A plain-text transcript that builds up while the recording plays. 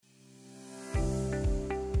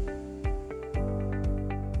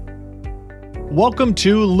Welcome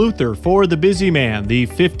to Luther for the Busy Man, the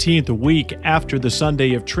 15th week after the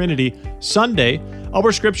Sunday of Trinity. Sunday,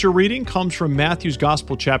 our scripture reading comes from Matthew's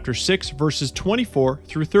Gospel, chapter 6, verses 24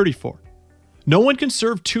 through 34. No one can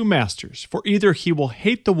serve two masters, for either he will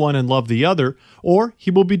hate the one and love the other, or he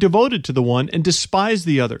will be devoted to the one and despise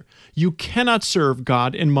the other. You cannot serve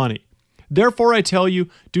God and money. Therefore, I tell you,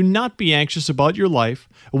 do not be anxious about your life,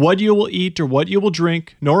 what you will eat or what you will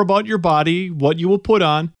drink, nor about your body, what you will put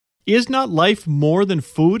on. Is not life more than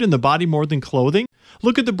food and the body more than clothing?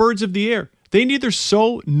 Look at the birds of the air. They neither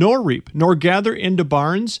sow nor reap nor gather into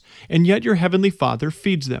barns, and yet your heavenly Father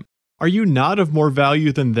feeds them. Are you not of more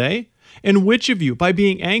value than they? And which of you, by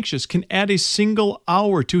being anxious, can add a single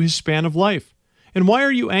hour to his span of life? And why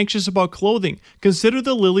are you anxious about clothing? Consider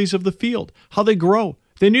the lilies of the field, how they grow.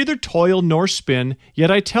 They neither toil nor spin,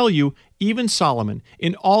 yet I tell you, even Solomon,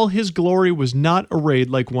 in all his glory, was not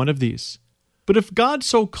arrayed like one of these. But if God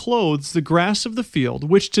so clothes the grass of the field,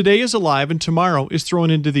 which today is alive and tomorrow is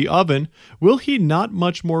thrown into the oven, will he not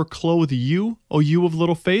much more clothe you, O you of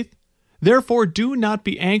little faith? Therefore do not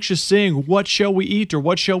be anxious, saying, what shall we eat, or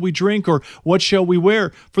what shall we drink, or what shall we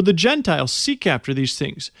wear? For the Gentiles seek after these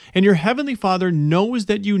things, and your heavenly Father knows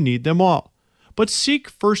that you need them all. But seek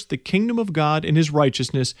first the kingdom of God and his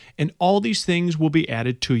righteousness, and all these things will be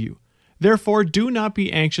added to you. Therefore do not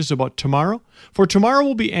be anxious about tomorrow, for tomorrow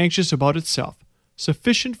will be anxious about itself.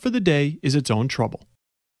 Sufficient for the day is its own trouble.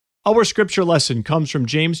 Our scripture lesson comes from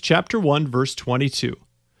James chapter 1, verse 22.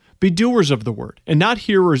 Be doers of the word, and not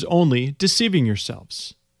hearers only, deceiving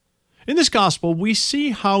yourselves. In this gospel, we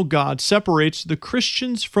see how God separates the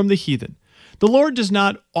Christians from the heathen. The Lord does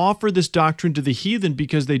not offer this doctrine to the heathen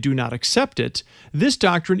because they do not accept it. This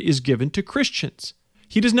doctrine is given to Christians.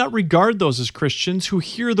 He does not regard those as Christians who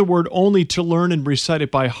hear the word only to learn and recite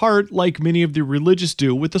it by heart, like many of the religious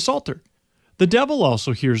do with the Psalter. The devil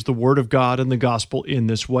also hears the word of God and the gospel in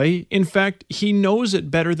this way. In fact, he knows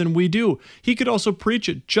it better than we do. He could also preach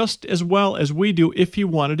it just as well as we do if he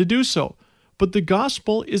wanted to do so. But the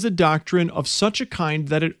gospel is a doctrine of such a kind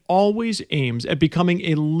that it always aims at becoming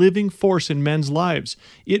a living force in men's lives.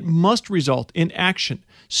 It must result in action,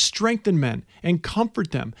 strengthen men, and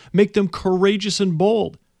comfort them, make them courageous and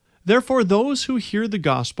bold. Therefore, those who hear the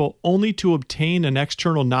gospel only to obtain an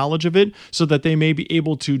external knowledge of it so that they may be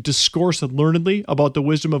able to discourse learnedly about the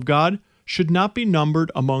wisdom of God should not be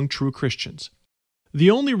numbered among true Christians.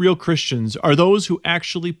 The only real Christians are those who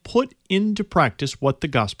actually put into practice what the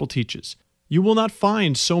gospel teaches. You will not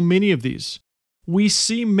find so many of these. We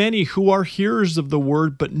see many who are hearers of the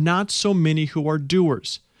word, but not so many who are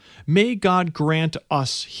doers. May God grant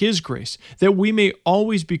us his grace, that we may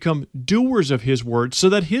always become doers of his word, so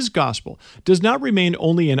that his gospel does not remain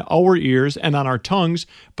only in our ears and on our tongues,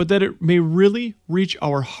 but that it may really reach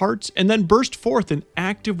our hearts and then burst forth in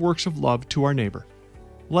active works of love to our neighbor.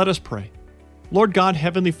 Let us pray. Lord God,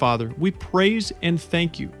 Heavenly Father, we praise and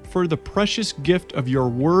thank you for the precious gift of your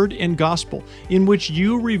word and gospel, in which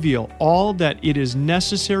you reveal all that it is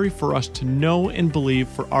necessary for us to know and believe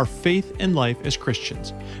for our faith and life as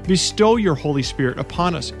Christians. Bestow your Holy Spirit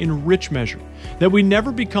upon us in rich measure, that we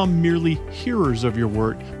never become merely hearers of your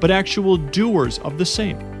word, but actual doers of the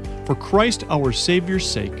same. For Christ our Savior's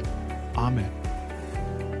sake. Amen.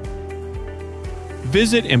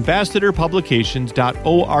 Visit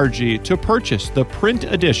ambassadorpublications.org to purchase the print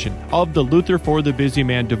edition of the Luther for the Busy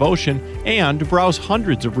Man devotion and browse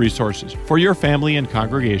hundreds of resources for your family and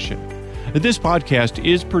congregation. This podcast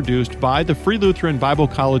is produced by the Free Lutheran Bible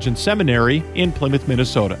College and Seminary in Plymouth,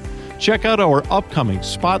 Minnesota. Check out our upcoming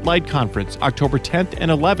Spotlight Conference, October 10th and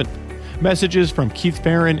 11th. Messages from Keith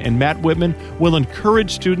Farron and Matt Whitman will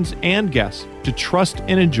encourage students and guests to trust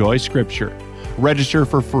and enjoy Scripture. Register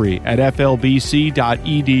for free at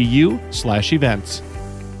flbc.edu/events.